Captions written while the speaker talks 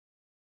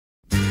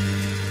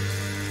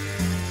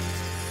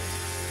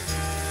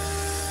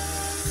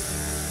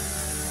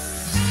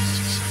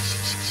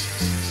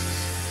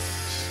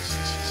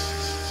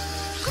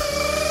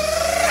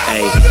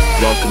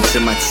welcome to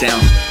my town.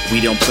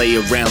 We don't play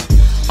around.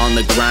 On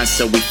the grind,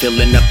 so we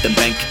filling up the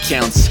bank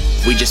accounts.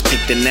 We just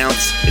picked an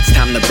ounce, it's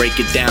time to break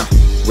it down.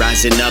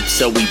 Rising up,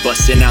 so we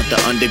busting out the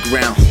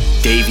underground.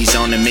 Davy's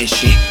on a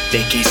mission,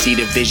 they can't see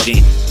the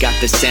vision. Got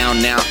the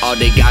sound now, all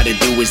they gotta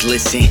do is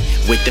listen.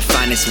 With the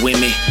finest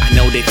women, I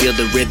know they feel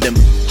the rhythm.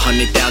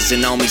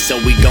 100,000 on me, so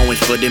we going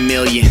for the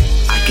million.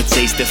 I can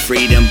taste the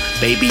freedom,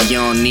 baby, you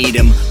don't need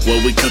them.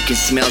 What we cooking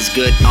smells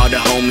good, all the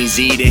homies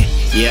eating.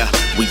 Yeah,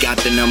 we got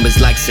the numbers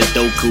like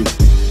Sudoku.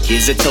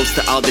 Here's a toast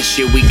to all the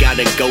shit we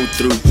gotta go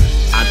through.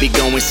 I be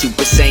going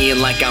Super Saiyan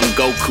like I'm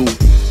Goku.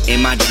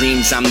 In my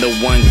dreams, I'm the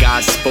one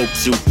God spoke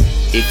to.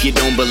 If you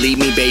don't believe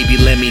me, baby,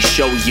 let me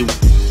show you.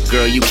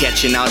 Girl, you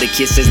catching all the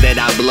kisses that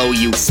I blow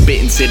you.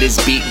 Spitting to this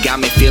beat, got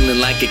me feeling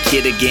like a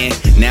kid again.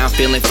 Now I'm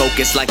feeling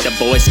focused like the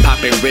boys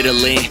popping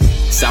Ritalin.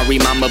 Sorry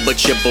mama,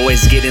 but your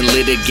boy's getting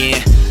lit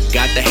again.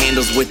 Got the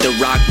handles with the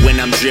rock when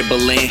I'm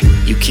dribbling.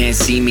 You can't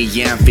see me,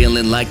 yeah, I'm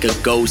feeling like a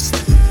ghost.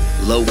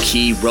 Low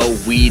key, roll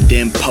weed,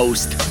 then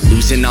post.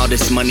 Losing all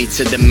this money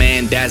to the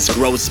man, that's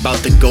gross. About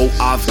to go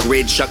off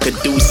grid, chuck a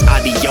deuce,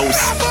 adios.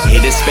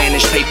 Hit a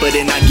Spanish paper,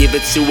 then I give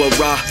it to a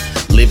raw.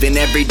 Living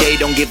every day,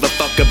 don't give a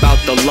fuck about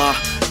the law.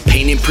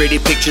 Painting pretty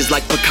pictures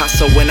like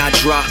Picasso when I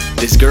draw.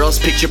 This girl's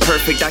picture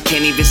perfect, I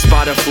can't even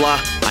spot a flaw.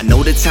 I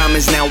know the time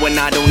is now when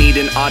I don't need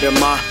an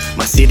automa.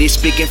 My city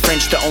speaking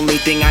French, the only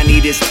thing I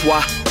need is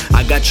toi.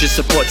 I got your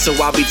support, so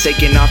I'll be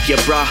taking off your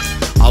bra.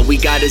 All we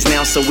got is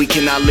now, so we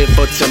cannot live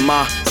for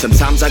tomorrow.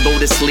 Sometimes I go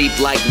to sleep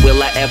like,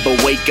 will I ever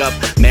wake up?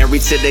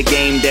 Married to the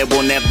game, there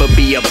will never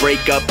be a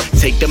breakup.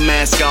 Take the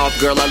mask off,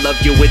 girl, I love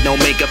you with no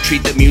makeup.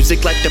 Treat the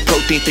music like the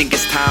protein, think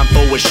it's time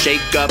for a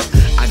shake-up.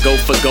 I go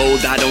for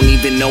gold, I don't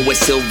even know what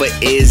silver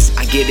is.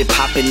 I get it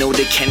poppin', no,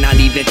 they cannot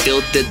even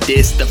filter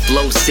this. The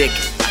flow sick,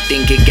 I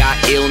think it got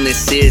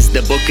illnesses.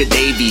 The book of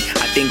Davy,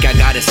 I think I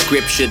got a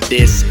scripture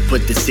this.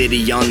 Put the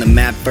city on the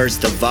map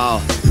first of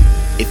all.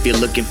 If you're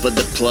looking for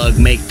the plug,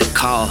 make the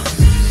call.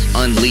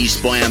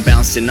 Unleashed, boy, I'm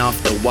bouncing off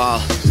the wall.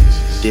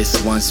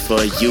 This one's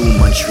for you,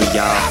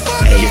 Montreal.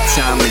 Hey, your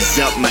time is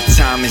up, my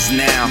time is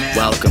now.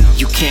 Welcome,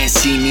 you can't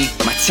see me,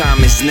 my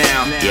time is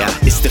now. Yeah,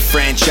 it's the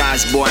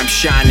franchise, boy, I'm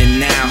shining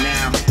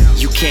now.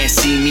 You can't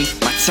see me,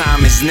 my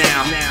time is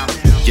now.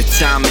 Your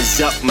time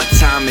is up, my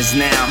time is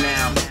now.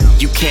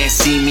 You can't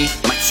see me,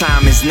 my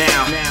time is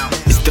now.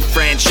 It's the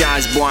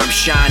franchise, boy, I'm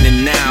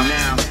shining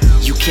now.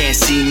 You can't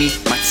see me,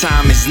 my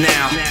time is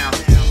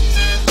now.